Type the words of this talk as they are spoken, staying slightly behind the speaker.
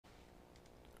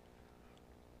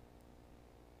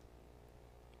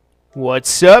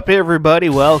What's up, everybody?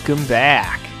 Welcome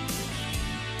back.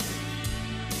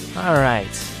 Alright.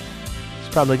 It's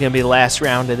probably going to be the last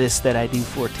round of this that I do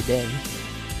for today.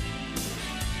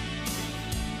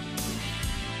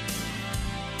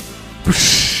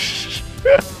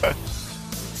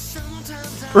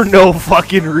 For no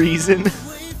fucking reason.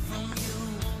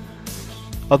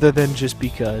 Other than just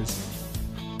because.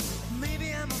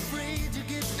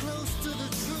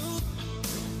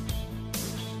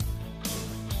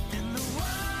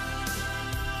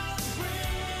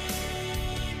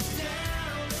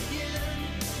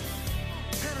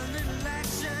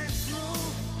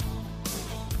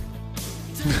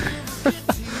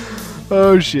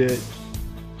 Oh shit.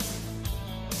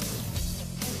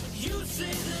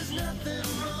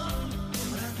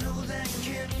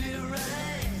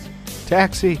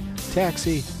 Taxi,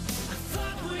 taxi.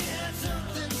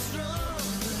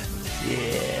 Yeah,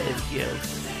 there we go.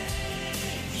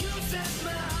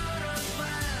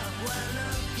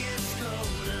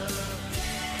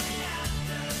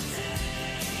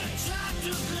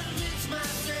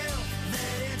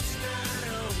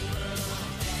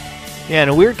 Yeah, in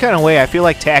a weird kind of way, I feel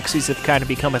like taxis have kind of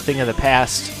become a thing of the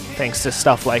past thanks to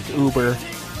stuff like Uber.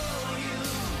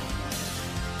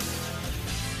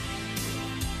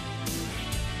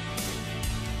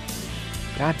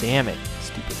 God damn it,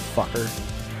 stupid fucker.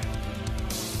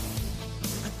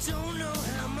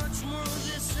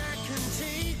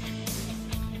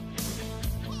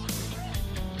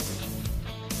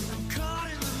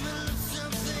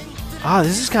 Ah,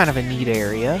 this is kind of a neat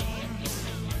area.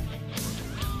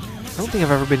 I don't think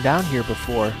I've ever been down here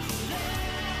before.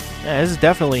 Yeah, this is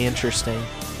definitely interesting.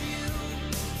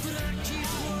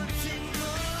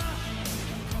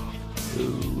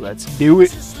 Ooh, let's do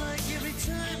it. Just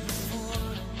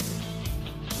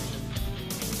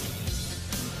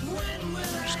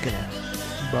gonna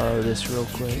borrow this real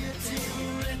quick.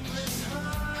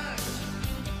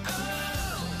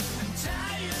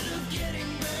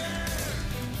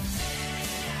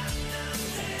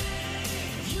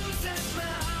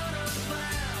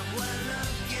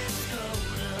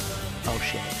 Oh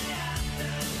shit.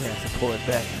 I have to pull it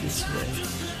back this way.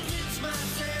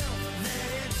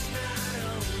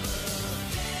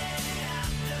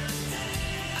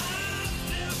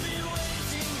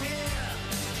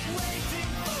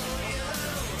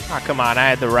 Ah, come on, I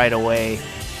had the right of way.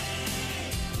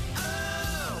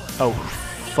 Oh,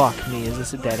 fuck me, is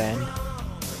this a dead end?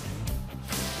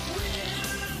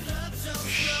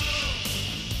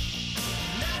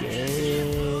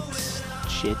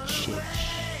 Shit.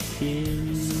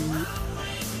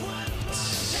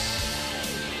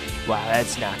 Wow,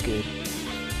 that's not good.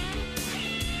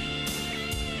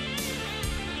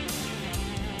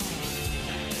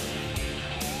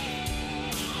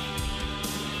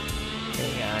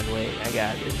 Hang on, wait, I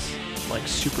got this. I'm like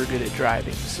super good at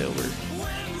driving, so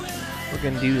we're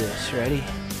gonna do this. Ready?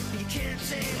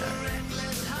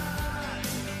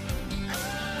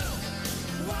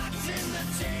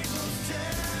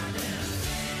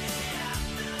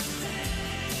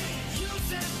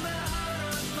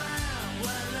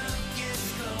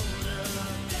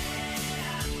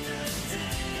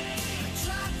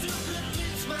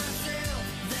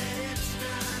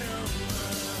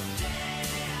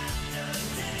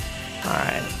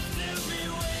 Alright.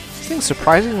 This thing's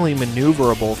surprisingly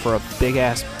maneuverable for a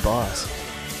big-ass bus.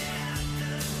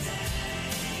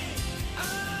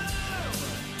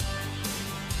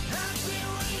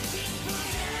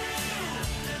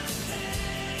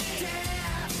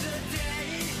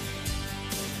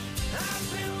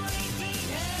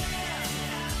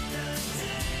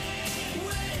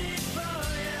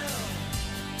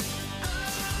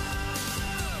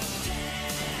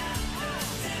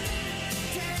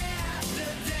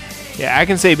 Yeah, I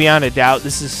can say beyond a doubt,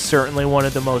 this is certainly one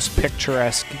of the most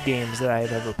picturesque games that I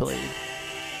have ever played.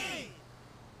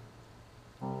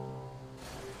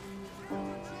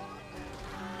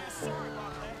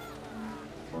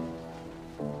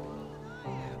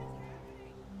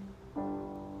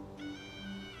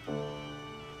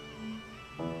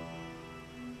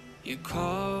 You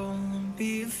call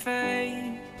be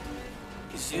fake,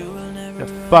 'cause you will never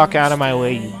The fuck out of my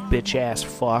way, you bitch ass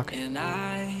fuck. and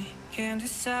I can't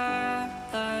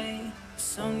decide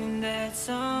something that's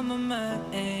on my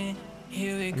mind.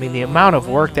 I mean, the amount of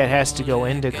work that has to go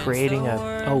into creating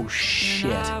a oh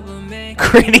shit.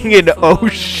 Creating an oh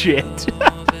shit.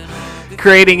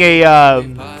 Creating a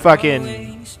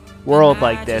fucking world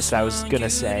like this, I was gonna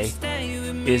say,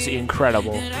 is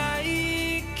incredible.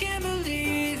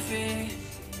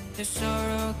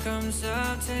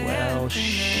 Well,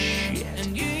 shit.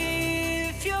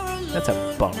 That's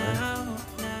a bummer.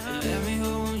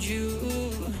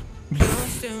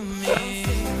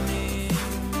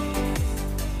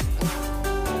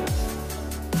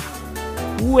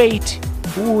 Wait,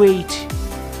 wait,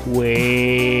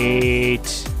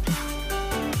 wait.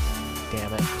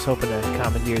 Damn it. I was hoping to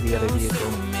commandeer the other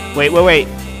vehicle. Wait, wait, wait.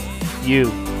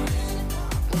 You.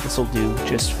 This'll do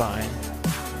just fine.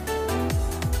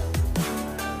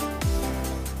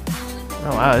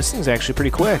 Oh wow, this thing's actually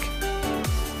pretty quick.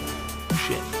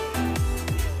 Shit.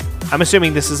 I'm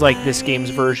assuming this is like this game's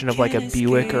version of like a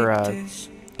Buick or a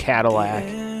Cadillac.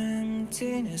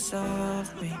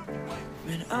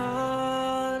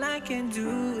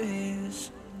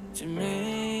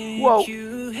 Whoa.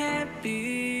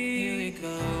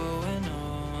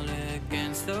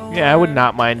 Yeah, I would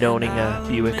not mind owning a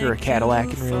Buick or a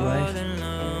Cadillac in real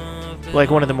life. Like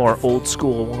one of the more old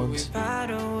school ones.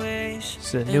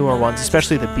 It's the newer ones,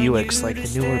 especially the Buicks, like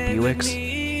the newer Buicks.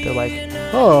 They're like,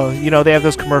 oh, you know, they have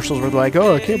those commercials where they're like,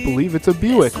 oh, I can't believe it's a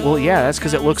Buick. Well, yeah, that's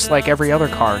because it looks like every other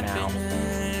car now.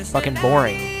 Fucking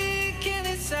boring.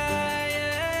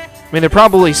 I mean, they're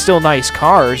probably still nice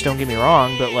cars, don't get me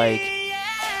wrong, but like,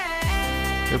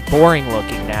 they're boring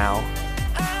looking now.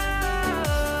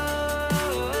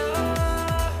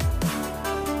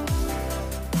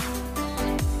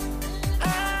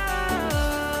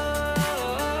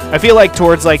 I feel like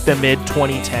towards like the mid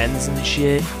 2010s and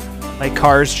shit, like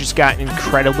cars just got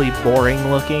incredibly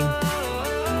boring looking.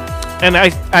 And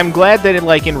I'm glad that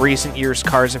like in recent years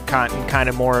cars have gotten kind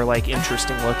of more like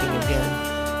interesting looking again.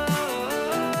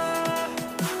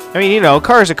 I mean, you know, a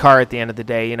car's a car at the end of the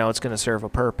day, you know, it's going to serve a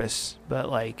purpose, but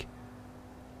like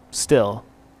still,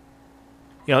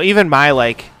 you know, even my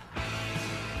like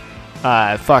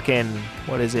fucking,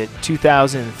 what is it,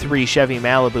 2003 Chevy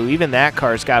Malibu, even that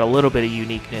car's got a little bit of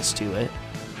uniqueness to it.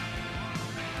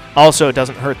 Also, it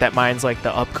doesn't hurt that mine's like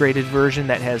the upgraded version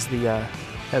that has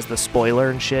the spoiler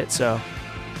and shit, so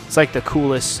it's like the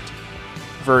coolest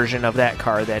version of that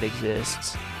car that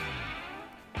exists.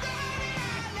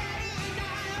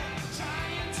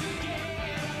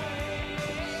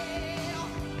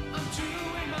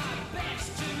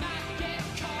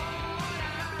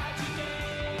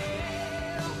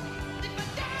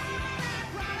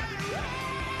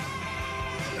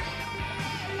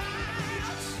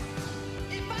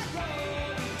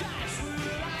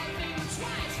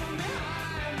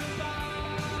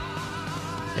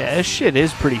 Yeah, this shit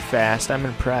is pretty fast. I'm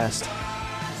impressed.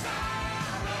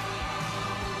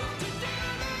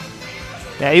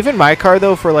 Yeah, even my car,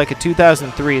 though, for like a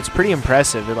 2003, it's pretty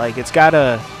impressive. Like, it's got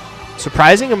a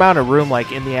surprising amount of room,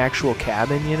 like, in the actual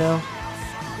cabin, you know?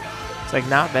 It's, like,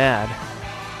 not bad.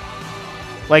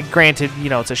 Like, granted,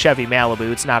 you know, it's a Chevy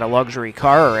Malibu. It's not a luxury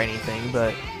car or anything,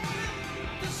 but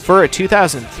for a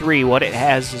 2003, what it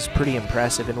has is pretty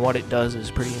impressive, and what it does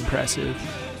is pretty impressive.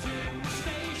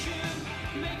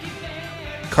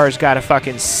 Car's got a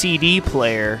fucking CD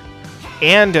player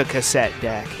and a cassette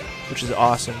deck, which is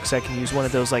awesome because I can use one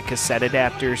of those like cassette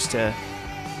adapters to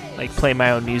like play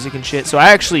my own music and shit. So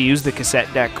I actually use the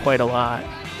cassette deck quite a lot,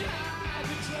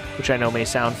 which I know may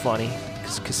sound funny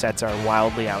because cassettes are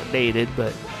wildly outdated,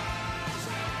 but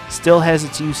still has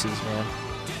its uses, man.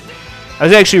 I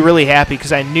was actually really happy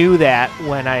because I knew that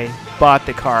when I bought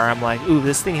the car. I'm like, ooh,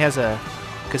 this thing has a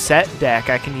cassette deck.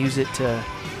 I can use it to,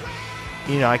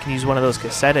 you know, I can use one of those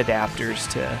cassette adapters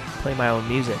to play my own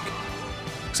music.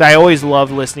 Because I always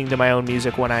love listening to my own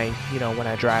music when I, you know, when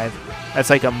I drive. That's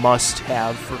like a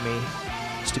must-have for me,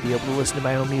 is to be able to listen to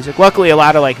my own music. Luckily, a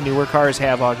lot of like newer cars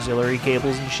have auxiliary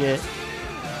cables and shit,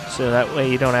 so that way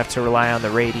you don't have to rely on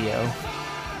the radio.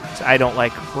 So I don't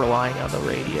like relying on the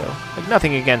radio. Like,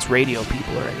 nothing against radio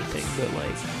people or anything, but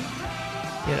like,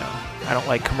 you know, I don't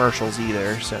like commercials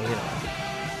either, so, you know.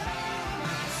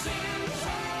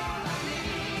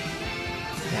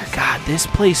 Yeah, God, this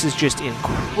place is just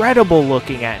incredible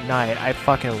looking at night. I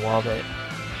fucking love it.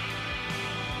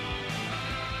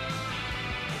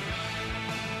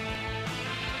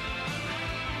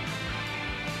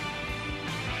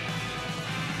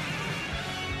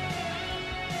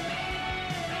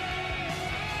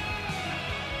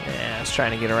 Yeah, I was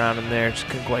trying to get around him there, just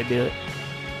couldn't quite do it.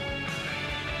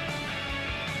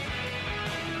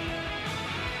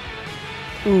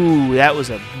 Ooh, that was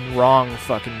a wrong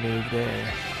fucking move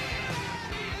there.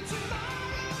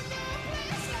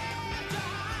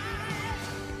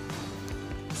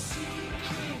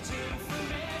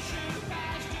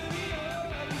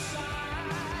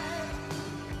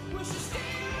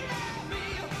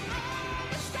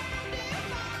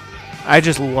 I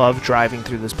just love driving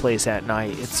through this place at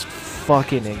night. It's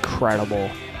fucking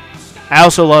incredible. I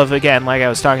also love, again, like I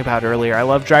was talking about earlier, I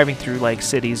love driving through, like,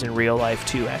 cities in real life,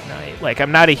 too, at night. Like,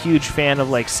 I'm not a huge fan of,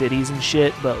 like, cities and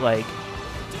shit, but, like,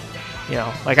 You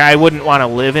know, like I wouldn't want to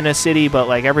live in a city, but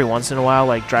like every once in a while,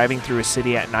 like driving through a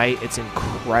city at night, it's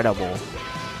incredible.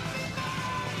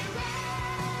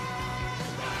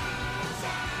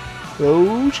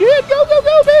 Oh shit, go, go,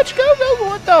 go, bitch, go, go,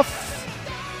 what the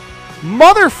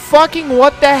motherfucking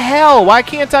what the hell? Why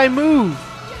can't I move?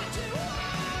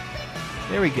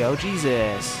 There we go,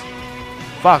 Jesus.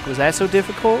 Fuck, was that so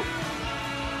difficult?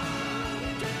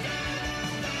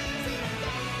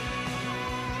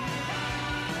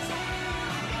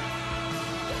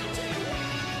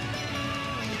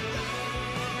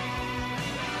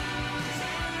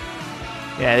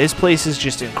 Yeah, this place is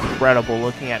just incredible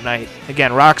looking at night. Again,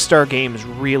 Rockstar Games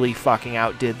really fucking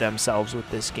outdid themselves with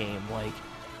this game. Like,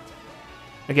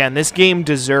 again, this game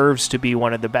deserves to be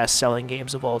one of the best-selling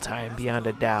games of all time, beyond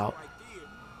a doubt.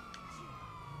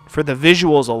 For the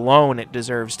visuals alone, it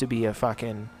deserves to be a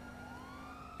fucking,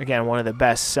 again, one of the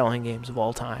best-selling games of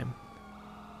all time.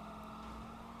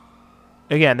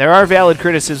 Again, there are valid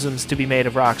criticisms to be made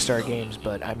of Rockstar Games,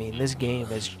 but, I mean, this game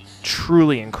is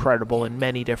truly incredible in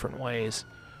many different ways.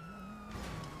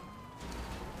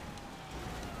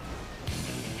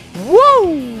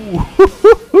 Whoa!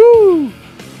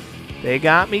 They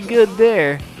got me good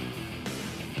there.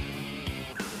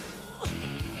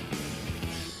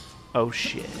 Oh,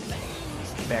 shit.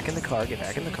 Get back in the car, get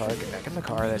back in the car, get back in the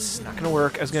car. That's not going to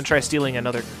work. I was going to try stealing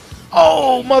another...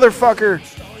 Oh, motherfucker!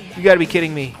 You gotta be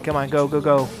kidding me. Come on, go, go,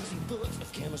 go.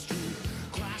 I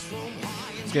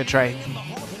was gonna try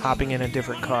hopping in a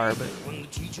different car, but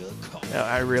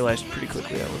I realized pretty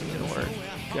quickly that wasn't gonna work.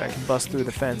 Okay, I can bust through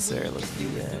the fence there. Let's do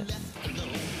that.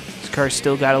 This car's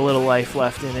still got a little life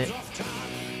left in it.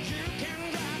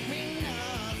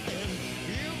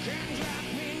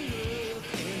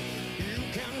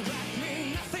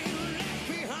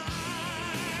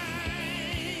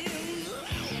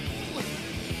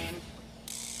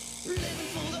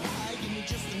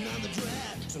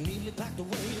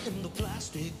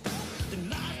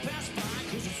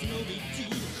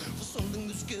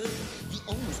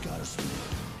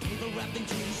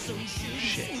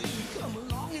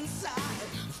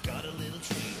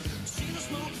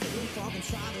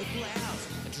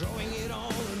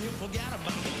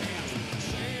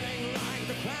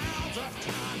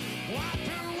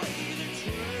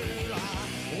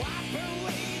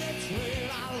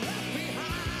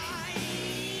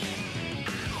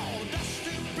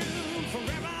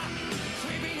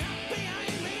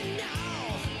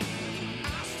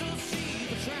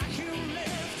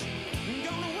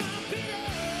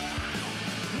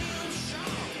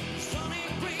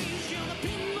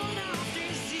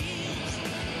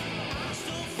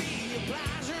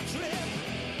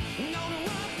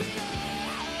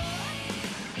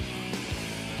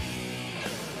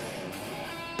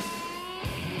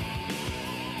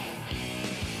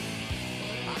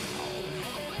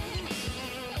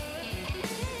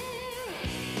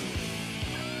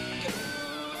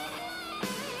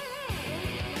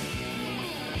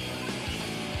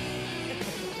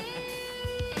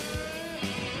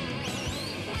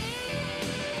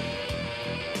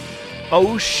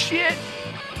 Oh shit!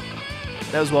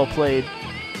 That was well played.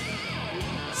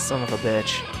 Son of a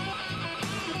bitch.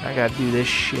 I gotta do this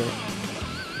shit.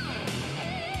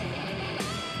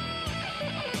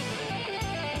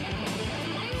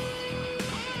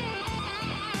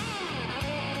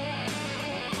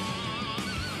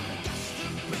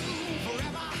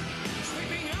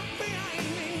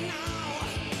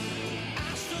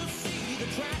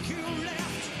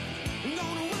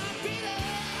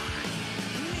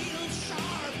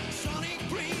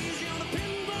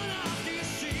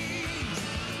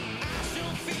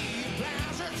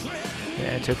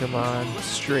 Yeah, I took him on,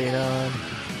 straight on.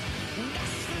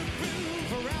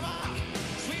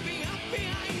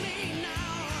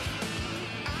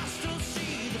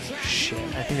 Shit,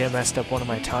 I think I messed up one of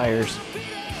my tires.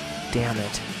 Damn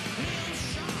it.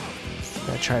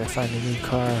 Gotta try to find a new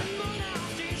car.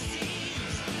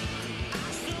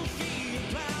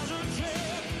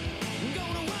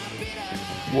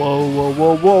 Whoa, whoa,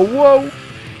 whoa, whoa, whoa!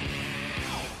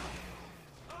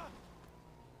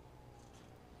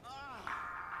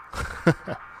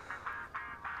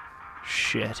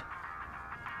 Shit.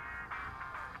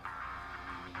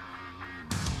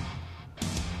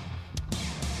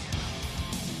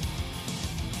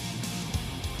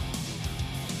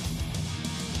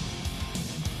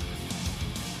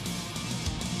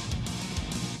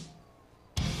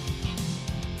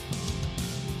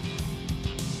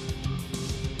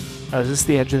 Oh, is this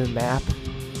the edge of the map?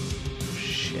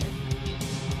 Shit.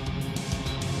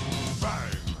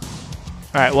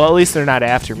 Alright, well at least they're not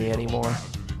after me anymore.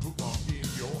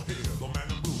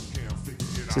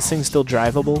 Is this thing still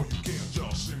drivable?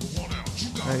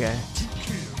 Okay.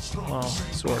 Well,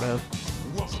 sort of.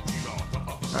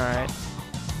 Alright.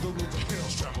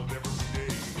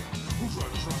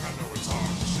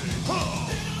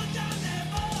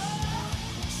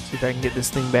 See if I can get this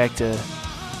thing back to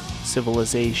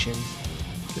civilization.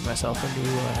 Give myself a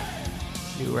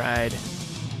new ride.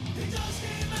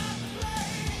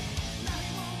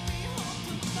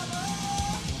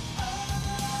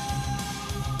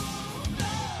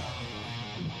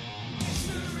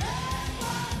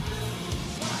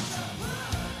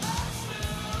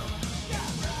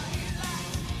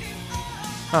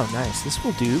 Oh, nice. This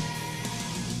will do.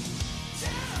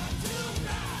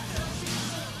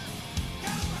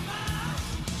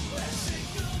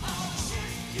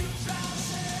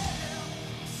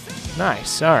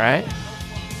 Nice. All right.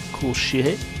 Cool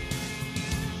shit.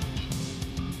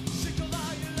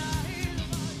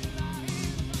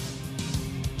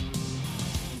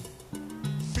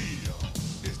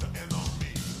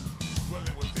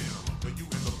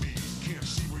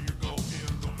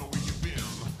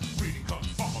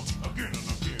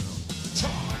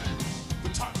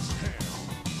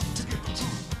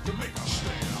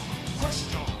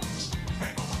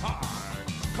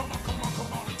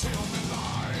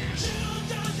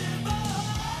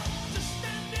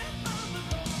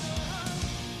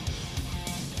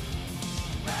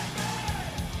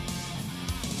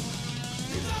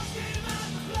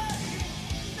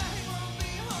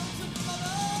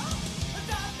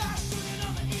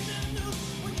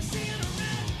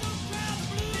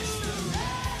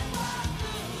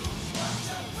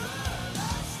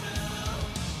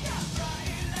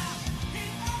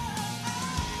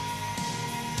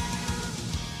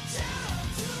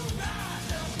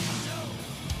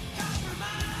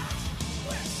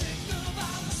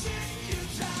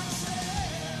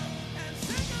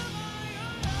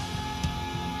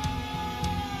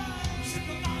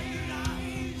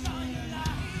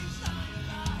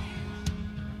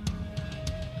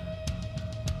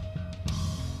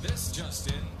 This just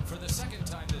in. For the second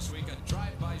time this week, a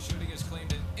drive-by shooting has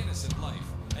claimed an innocent life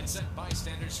and sent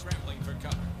bystanders scrambling for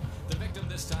cover. The victim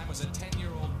this time was a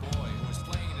 10-year-old boy who was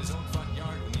playing in his own front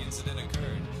yard when the incident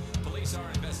occurred. Police are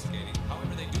investigating.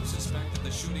 However, they do suspect that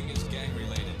the shooting is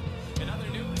gang-related. In other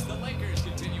news, the Lakers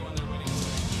continue on their winning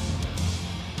streak.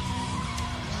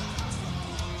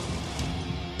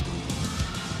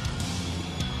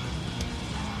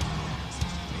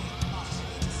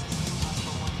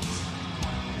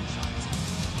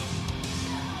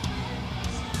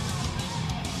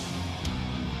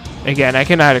 Again, I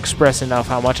cannot express enough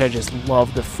how much I just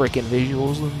love the freaking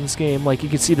visuals in this game. Like, you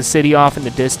can see the city off in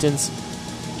the distance.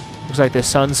 Looks like the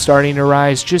sun's starting to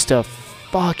rise. Just a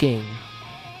fucking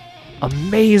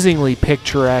amazingly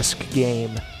picturesque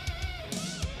game.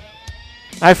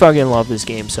 I fucking love this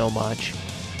game so much.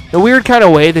 In a weird kind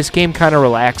of way, this game kind of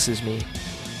relaxes me.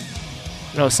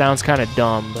 I know it sounds kind of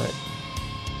dumb, but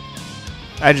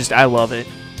I love it.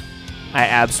 I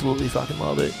absolutely fucking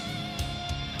love it.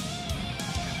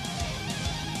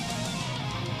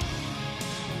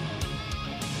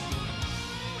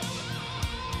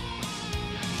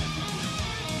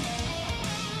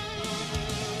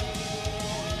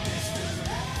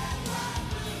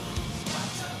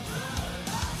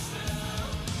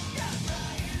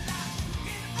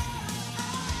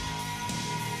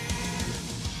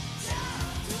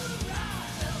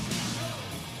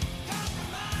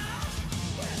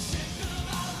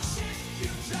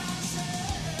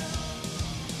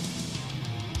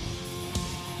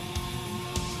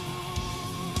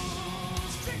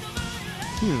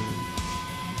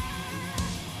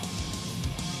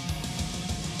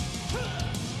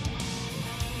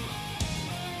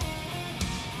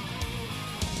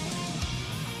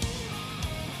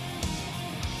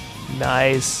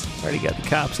 Nice. Already got the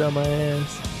cops on my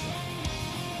ass.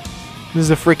 This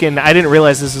is a freaking... I didn't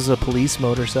realize this was a police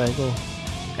motorcycle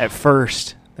at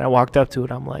first. I walked up to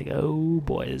it. I'm like, oh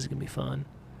boy, this is going to be fun.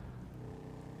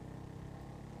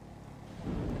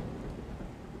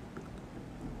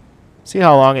 See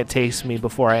how long it takes me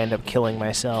before I end up killing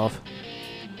myself.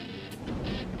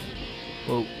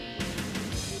 Whoa.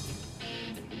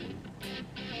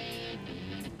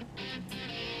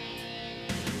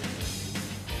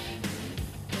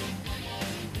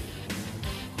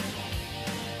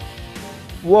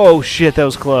 Whoa, shit, that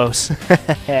was close.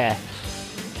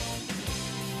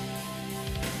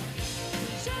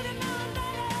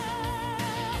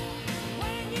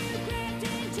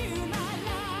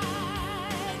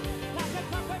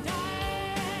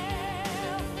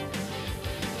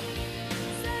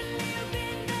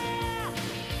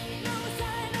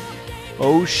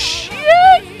 Oh, shit!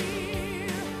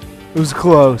 It was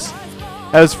close.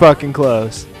 That was fucking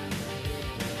close.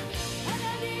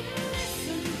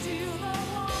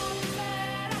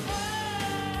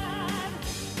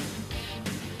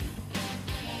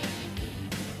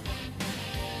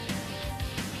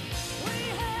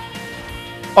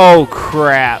 Oh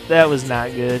crap, that was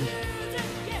not good.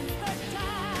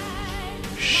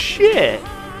 Shit.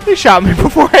 They shot me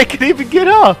before I could even get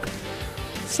up.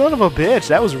 Son of a bitch,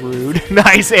 that was rude.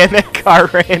 Nice, and that car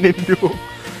ran into him.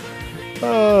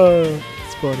 Oh,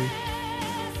 it's funny.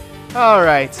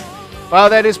 Alright. Well,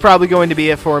 that is probably going to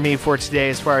be it for me for today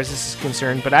as far as this is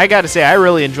concerned. But I gotta say, I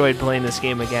really enjoyed playing this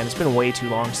game again. It's been way too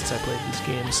long since I played this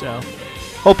game, so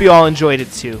hope you all enjoyed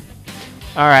it too.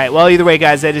 Alright, well, either way,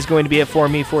 guys, that is going to be it for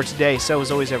me for today. So,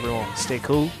 as always, everyone, stay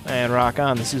cool and rock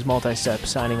on. This is Multi-Step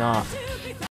signing off.